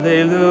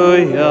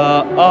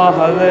Alleluia,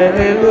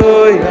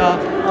 alleluia,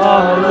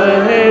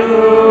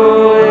 alleluia.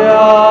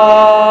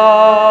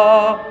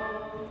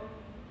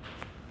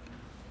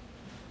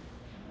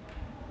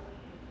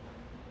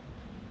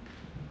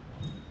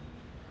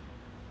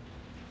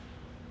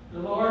 The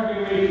Lord be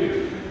with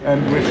you.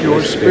 And with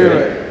your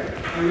spirit.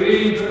 A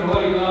reading from the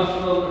Holy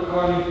Gospel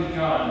according to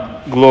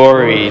John.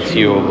 Glory to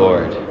you, O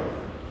Lord.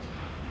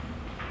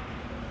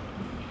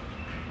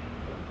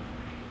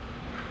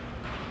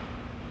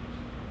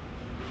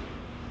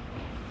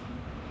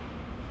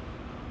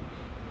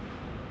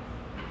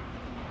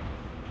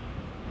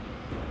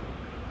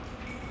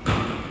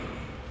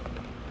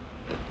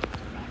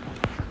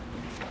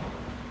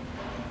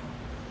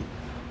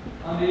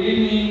 On the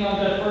evening of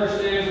that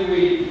first day of the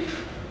week,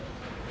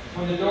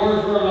 when the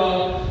doors were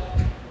locked,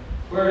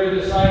 where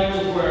the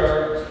disciples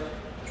were,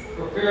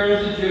 for fear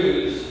of the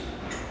Jews,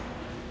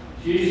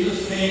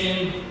 Jesus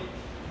came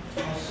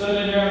and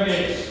stood in their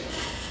midst,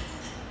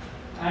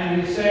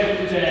 and he said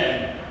to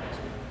them,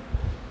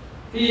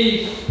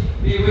 "Peace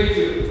be with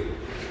you."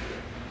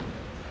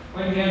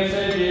 When he had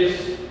said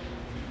this,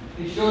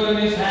 he showed them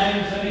his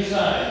hands and his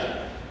side.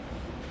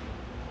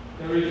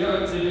 The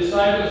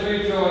disciples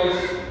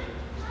rejoiced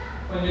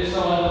when they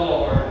saw the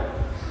Lord.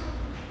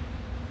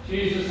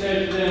 Jesus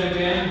said to them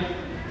again,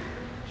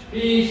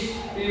 "Peace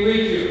be with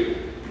you.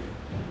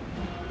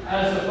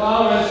 As the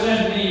Father has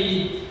sent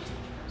me,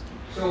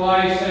 so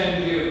I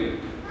send you."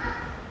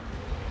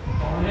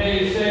 When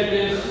he said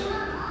this,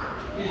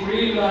 he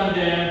breathed on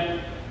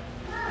them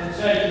and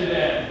said to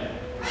them,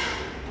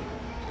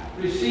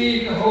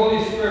 "Receive the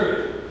Holy Spirit.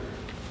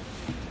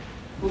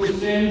 Whose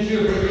sins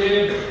you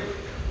forgive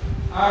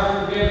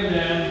are forgiven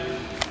them,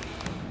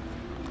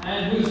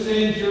 and whose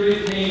sins you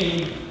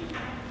retain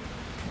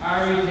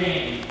are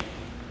retained."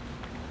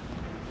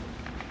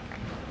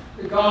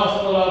 The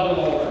Gospel of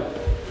the Lord.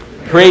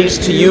 Praise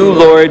to you,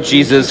 Lord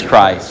Jesus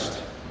Christ.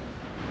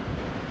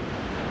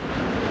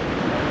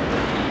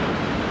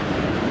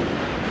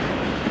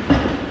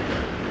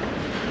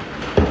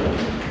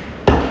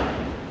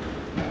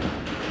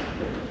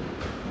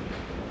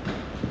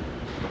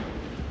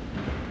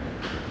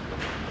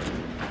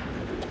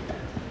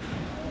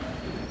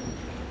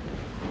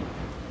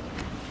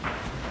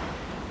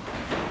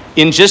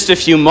 In just a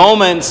few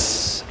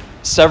moments,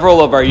 several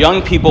of our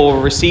young people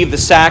will receive the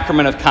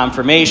sacrament of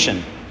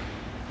confirmation.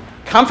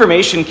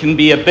 Confirmation can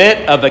be a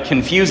bit of a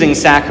confusing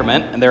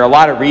sacrament, and there are a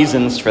lot of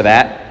reasons for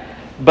that.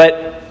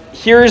 But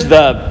here's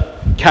the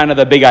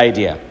big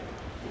idea.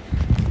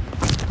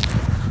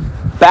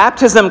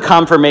 Baptism,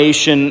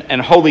 confirmation,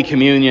 and Holy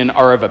Communion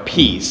are of a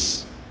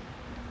piece.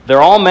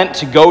 They're all meant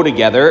to go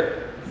together,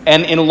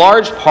 and in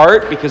large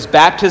part because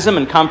baptism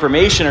and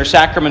confirmation are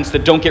sacraments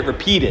that don't get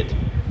repeated,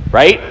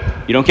 right?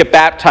 You don't get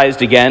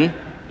baptized again.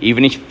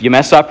 Even if you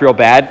mess up real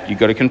bad, you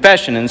go to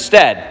confession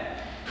instead.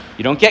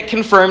 You don't get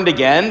confirmed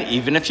again,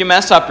 even if you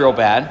mess up real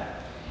bad.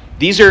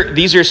 These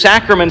are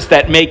sacraments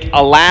that make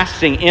a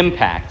lasting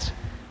impact,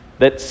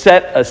 that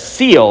set a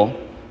seal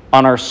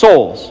on our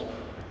souls.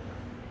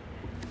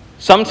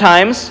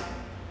 Sometimes,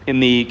 in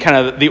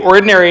the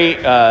ordinary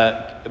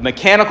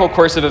mechanical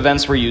course of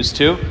events we're used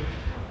to,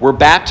 we're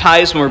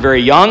baptized when we're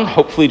very young,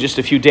 hopefully just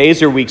a few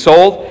days or weeks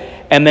old,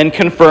 and then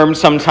confirmed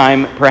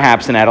sometime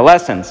perhaps in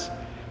adolescence.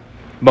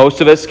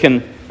 Most of us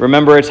can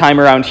remember a time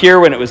around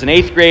here when it was in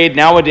 8th grade.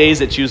 Nowadays,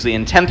 it's usually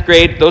in 10th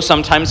grade, though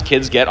sometimes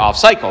kids get off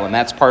cycle, and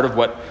that's part of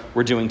what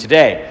we're doing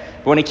today.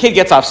 But when a kid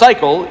gets off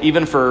cycle,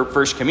 even for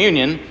First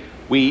Communion,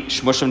 we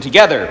smush them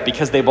together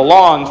because they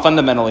belong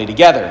fundamentally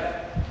together.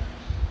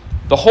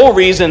 The whole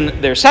reason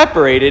they're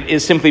separated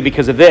is simply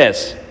because of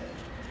this.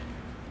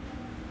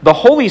 The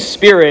Holy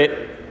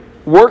Spirit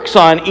works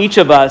on each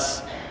of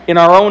us in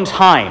our own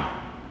time,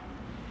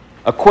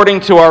 according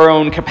to our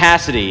own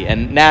capacity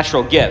and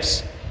natural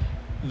gifts.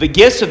 The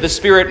gifts of the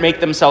Spirit make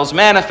themselves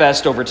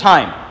manifest over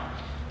time.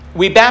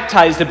 We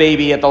baptized a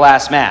baby at the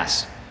last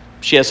Mass.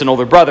 She has an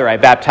older brother I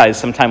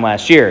baptized sometime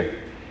last year.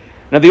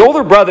 Now, the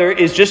older brother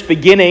is just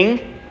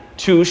beginning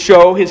to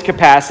show his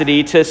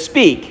capacity to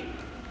speak,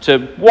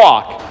 to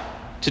walk,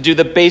 to do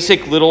the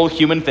basic little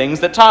human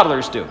things that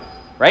toddlers do,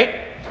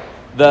 right?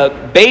 The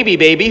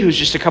baby who's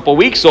just a couple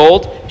weeks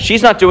old,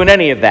 she's not doing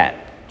any of that.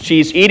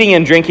 She's eating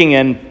and drinking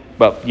and,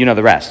 well, you know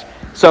the rest.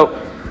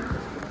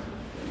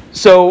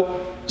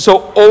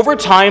 So over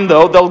time,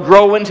 though, they'll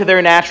grow into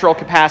their natural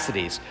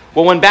capacities.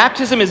 Well, when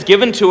baptism is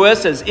given to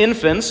us as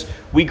infants,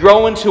 we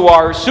grow into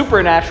our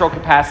supernatural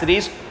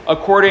capacities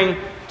according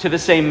to the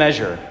same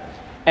measure.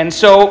 And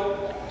so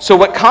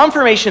what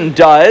confirmation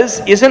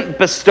does isn't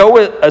bestow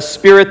a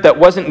spirit that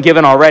wasn't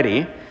given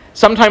already.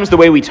 Sometimes the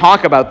way we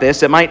talk about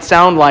this, it might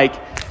sound like,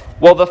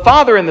 well, the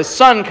Father and the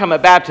Son come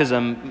at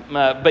baptism,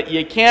 but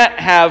you can't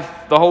have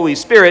the Holy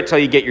Spirit till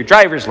you get your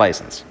driver's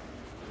license.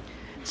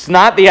 It's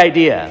not the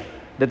idea.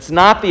 That's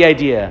not the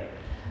idea.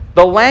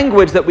 The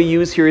language that we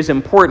use here is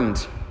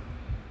important.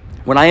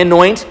 When I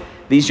anoint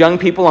these young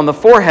people on the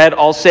forehead,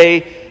 I'll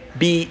say,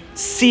 "Be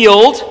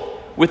sealed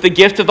with the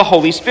gift of the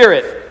Holy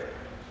Spirit."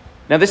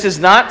 Now, this is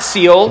not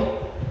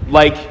seal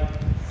like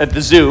at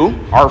the zoo.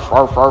 Arf,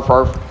 arf, arf,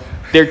 arf.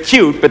 They're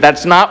cute, but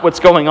that's not what's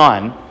going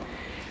on.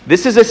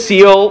 This is a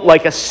seal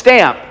like a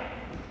stamp,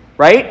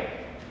 right?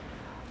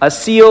 A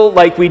seal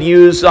like we'd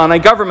use on a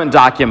government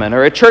document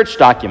or a church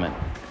document.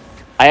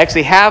 I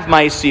actually have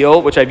my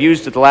seal, which I've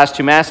used at the last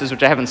 2 Masses,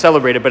 which I haven't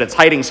celebrated, but it's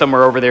hiding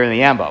somewhere over there in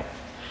the ambo.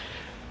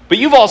 But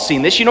you've all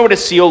seen this. You know what a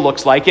seal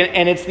looks like,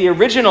 and it's the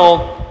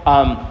original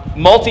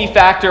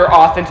multi-factor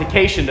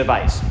authentication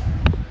device.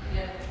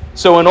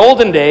 So in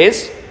olden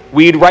days,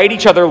 we'd write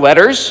each other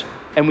letters,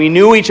 and we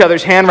knew each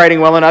other's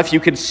handwriting well enough, you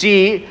could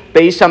see,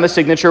 based on the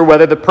signature,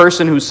 whether the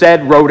person who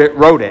said wrote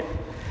it.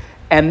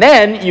 And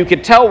then you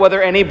could tell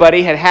whether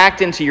anybody had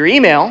hacked into your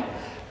email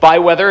by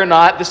whether or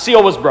not the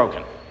seal was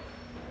broken.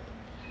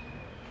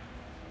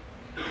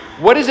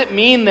 What does it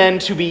mean then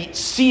to be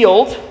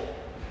sealed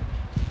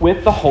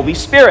with the Holy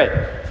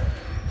Spirit?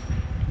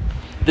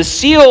 The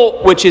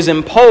seal which is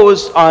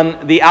imposed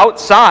on the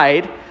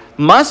outside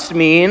must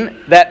mean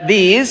that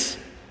these,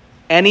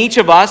 and each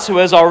of us who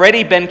has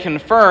already been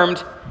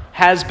confirmed,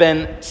 has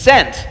been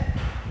sent.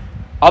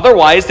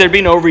 Otherwise, there'd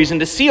be no reason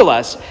to seal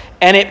us.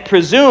 And it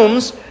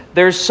presumes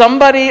there's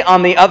somebody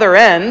on the other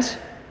end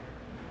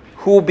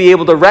who will be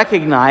able to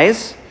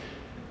recognize,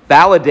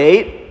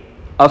 validate,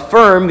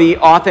 affirm the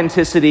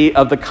authenticity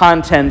of the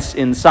contents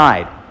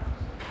inside.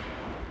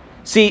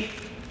 See,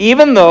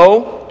 even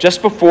though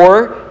just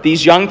before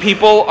these young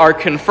people are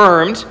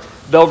confirmed,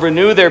 they'll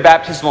renew their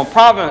baptismal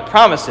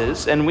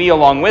promises, and we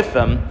along with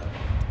them,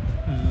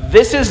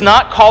 this is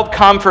not called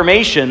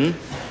confirmation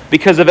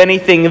because of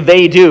anything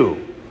they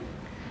do.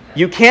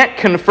 You can't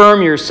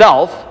confirm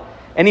yourself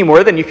any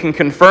more than you can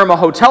confirm a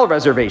hotel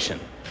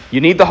reservation.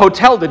 You need the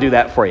hotel to do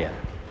that for you.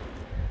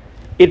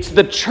 It's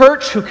the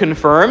church who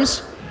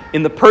confirms,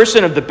 in the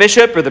person of the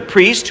bishop or the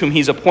priest whom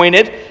he's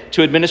appointed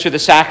to administer the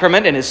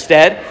sacrament in his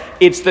stead.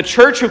 It's the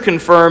church who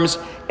confirms,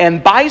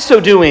 and by so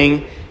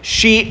doing,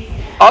 she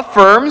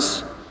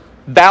affirms,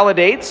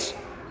 validates,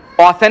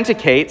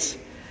 authenticates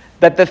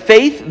that the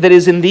faith that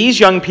is in these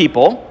young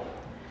people,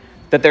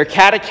 that their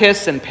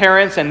catechists and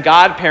parents and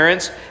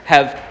godparents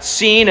have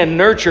seen and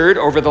nurtured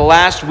over the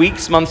last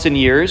weeks, months, and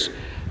years,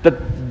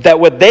 that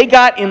what they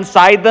got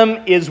inside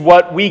them is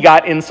what we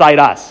got inside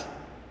us.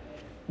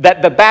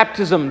 That the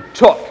baptism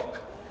took,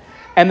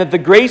 and that the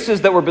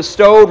graces that were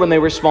bestowed when they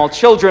were small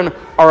children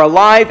are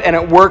alive and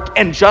at work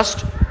and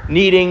just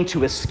needing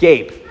to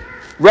escape,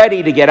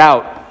 ready to get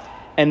out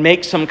and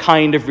make some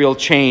kind of real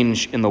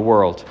change in the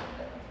world.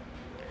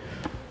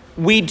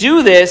 We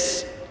do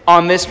this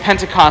on this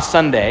Pentecost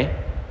Sunday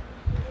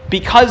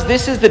because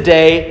this is the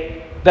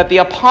day that the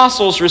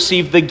apostles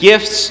received the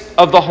gifts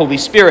of the Holy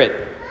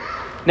Spirit.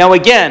 Now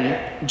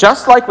again,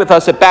 just like with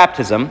us at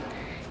baptism,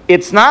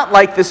 it's not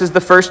like this is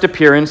the first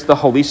appearance the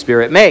Holy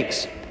Spirit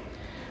makes.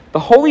 The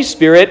Holy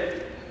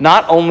Spirit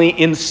not only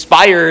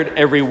inspired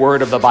every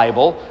word of the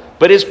Bible,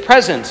 but is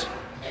present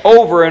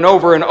over and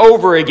over and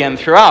over again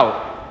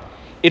throughout.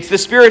 It's the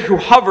Spirit who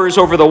hovers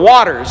over the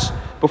waters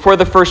before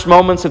the first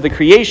moments of the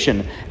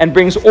creation and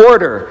brings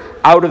order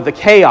out of the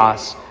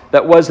chaos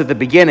that was at the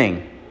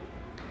beginning.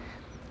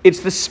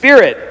 It's the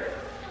Spirit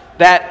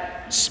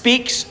that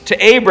speaks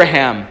to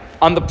Abraham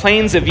on the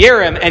plains of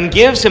Yerim and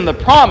gives him the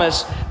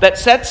promise that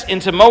sets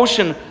into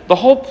motion the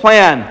whole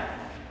plan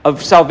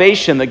of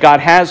salvation that God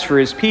has for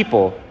his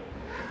people.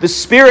 The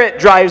Spirit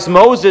drives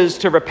Moses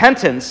to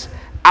repentance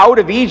out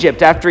of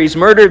Egypt after he's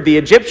murdered the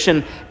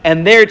Egyptian,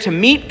 and there to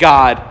meet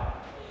God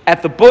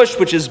at the bush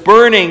which is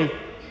burning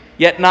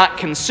yet not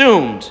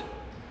consumed,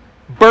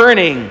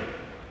 burning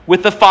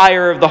with the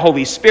fire of the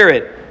Holy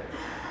Spirit.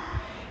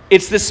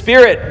 It's the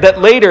Spirit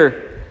that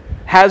later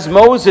has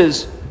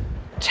Moses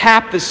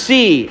tap the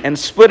sea and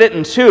split it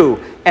in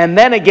two, and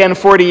then again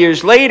 40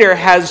 years later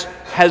has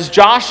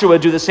Joshua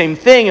do the same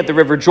thing at the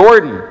River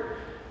Jordan.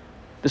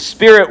 The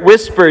Spirit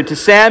whispered to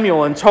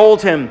Samuel and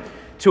told him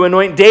to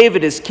anoint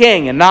David as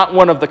king and not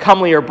one of the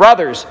comelier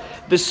brothers.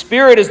 The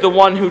Spirit is the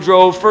one who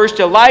drove first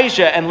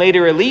Elijah and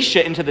later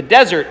Elisha into the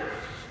desert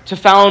to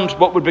found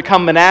what would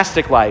become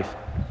monastic life.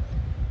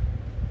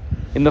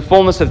 In the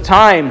fullness of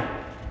time,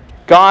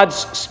 God's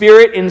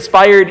Spirit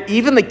inspired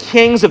even the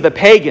kings of the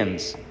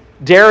pagans,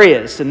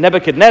 Darius and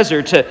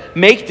Nebuchadnezzar, to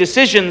make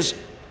decisions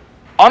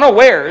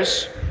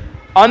unawares,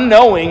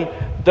 unknowing,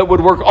 that would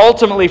work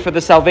ultimately for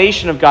the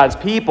salvation of God's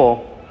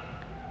people.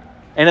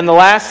 And in the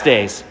last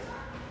days,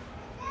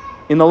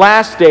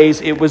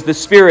 it was the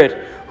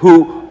Spirit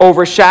who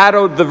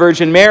overshadowed the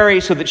Virgin Mary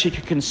so that she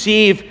could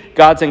conceive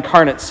God's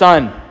incarnate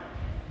Son.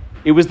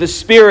 It was the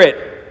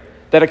Spirit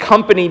that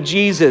accompanied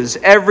Jesus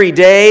every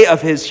day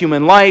of his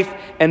human life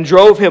and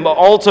drove him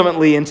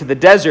ultimately into the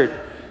desert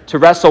to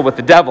wrestle with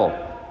the devil.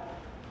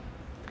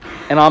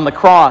 And on the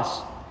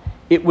cross,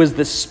 it was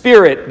the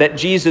Spirit that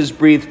Jesus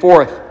breathed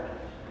forth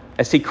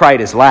as he cried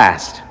his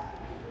last.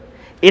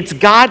 It's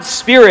God's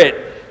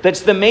Spirit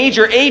that's the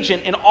major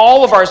agent in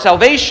all of our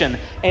salvation,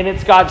 and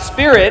it's God's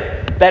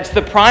Spirit that's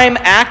the prime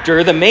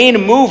actor, the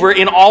main mover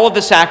in all of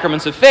the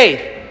sacraments of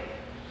faith.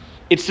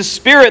 It's the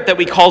Spirit that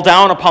we call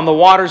down upon the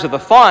waters of the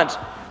font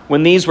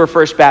when these were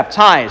first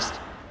baptized.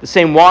 the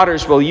same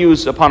waters we'll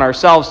use upon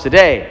ourselves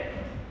today.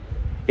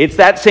 It's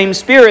that same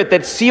Spirit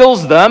that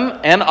seals them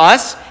and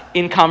us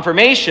in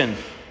confirmation.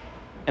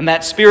 And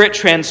that Spirit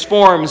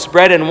transforms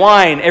bread and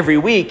wine every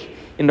week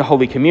into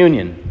Holy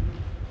Communion.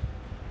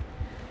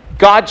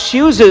 God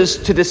chooses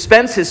to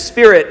dispense His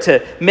Spirit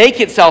to make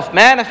itself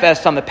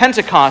manifest on the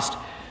Pentecost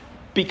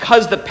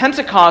because the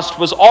Pentecost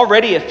was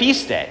already a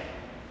feast day.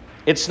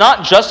 It's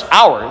not just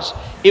ours.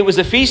 It was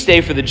a feast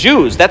day for the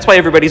Jews. That's why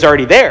everybody's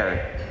already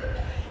there.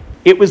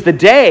 It was the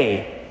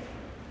day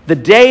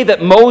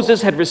that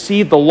Moses had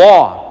received the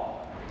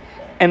law.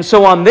 And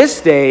so on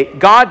this day,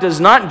 God does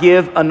not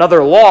give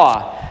another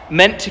law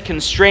meant to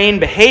constrain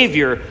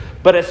behavior,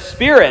 but a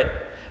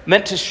Spirit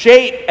meant to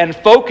shape and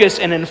focus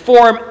and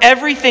inform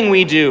everything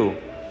we do.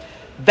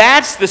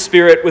 That's the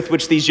Spirit with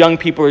which these young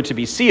people are to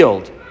be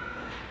sealed.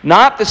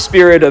 Not the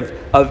spirit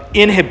of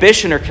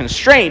inhibition or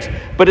constraint,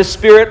 but a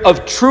spirit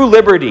of true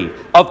liberty,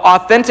 of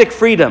authentic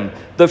freedom,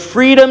 the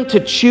freedom to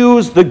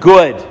choose the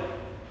good,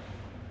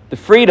 the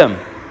freedom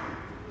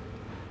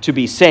to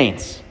be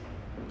saints.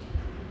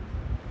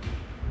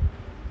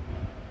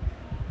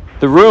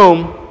 The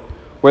room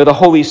where the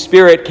Holy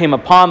Spirit came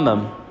upon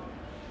them,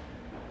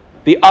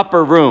 the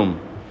upper room,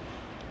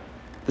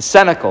 the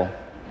cenacle,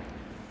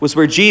 was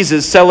where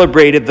Jesus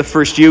celebrated the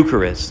first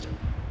Eucharist.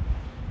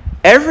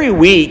 Every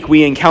week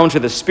we encounter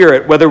the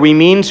Spirit, whether we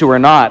mean to or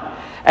not,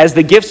 as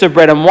the gifts of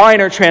bread and wine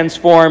are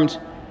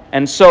transformed,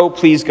 and so,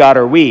 please God,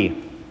 are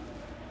we.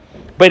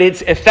 But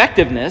its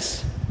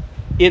effectiveness,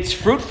 its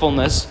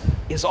fruitfulness,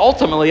 is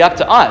ultimately up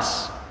to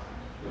us.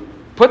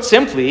 Put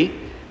simply,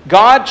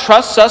 God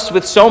trusts us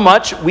with so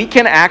much we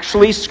can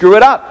actually screw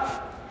it up.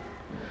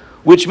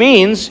 Which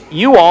means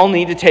you all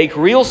need to take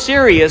real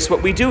serious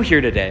what we do here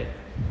today,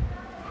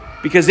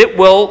 because it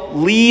will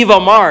leave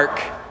a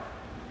mark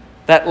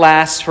that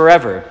lasts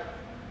forever.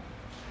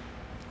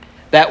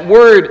 That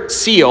word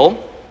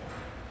seal,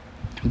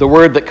 the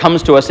word that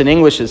comes to us in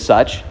English as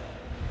such,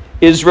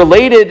 is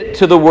related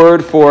to the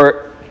word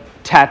for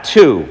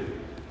tattoo.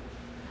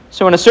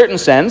 So in a certain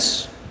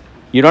sense,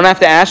 you don't have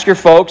to ask your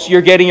folks,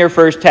 you're getting your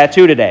first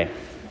tattoo today.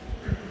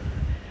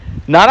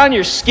 Not on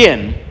your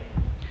skin,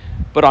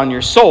 but on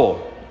your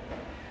soul.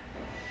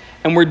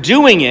 And we're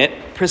doing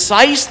it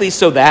precisely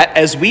so that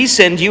as we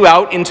send you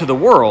out into the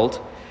world,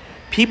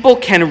 people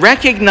can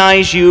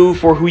recognize you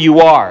for who you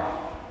are,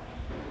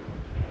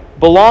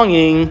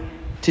 belonging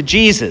to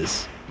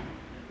Jesus,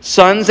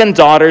 sons and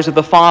daughters of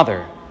the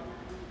Father,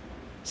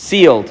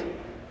 sealed,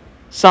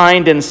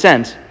 signed, and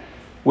sent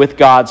with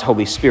God's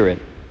Holy Spirit.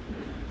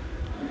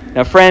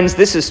 Now, friends,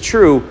 this is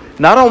true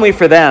not only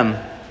for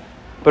them,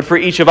 but for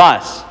each of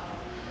us.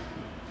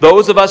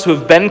 Those of us who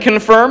have been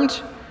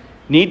confirmed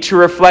need to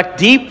reflect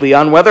deeply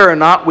on whether or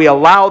not we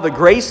allow the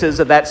graces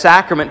of that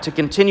sacrament to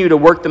continue to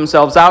work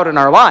themselves out in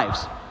our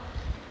lives.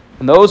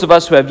 And those of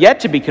us who have yet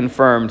to be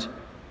confirmed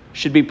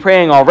should be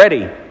praying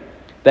already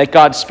that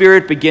God's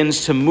Spirit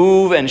begins to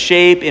move and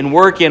shape and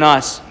work in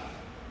us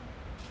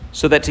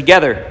so that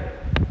together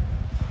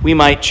we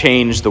might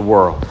change the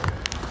world.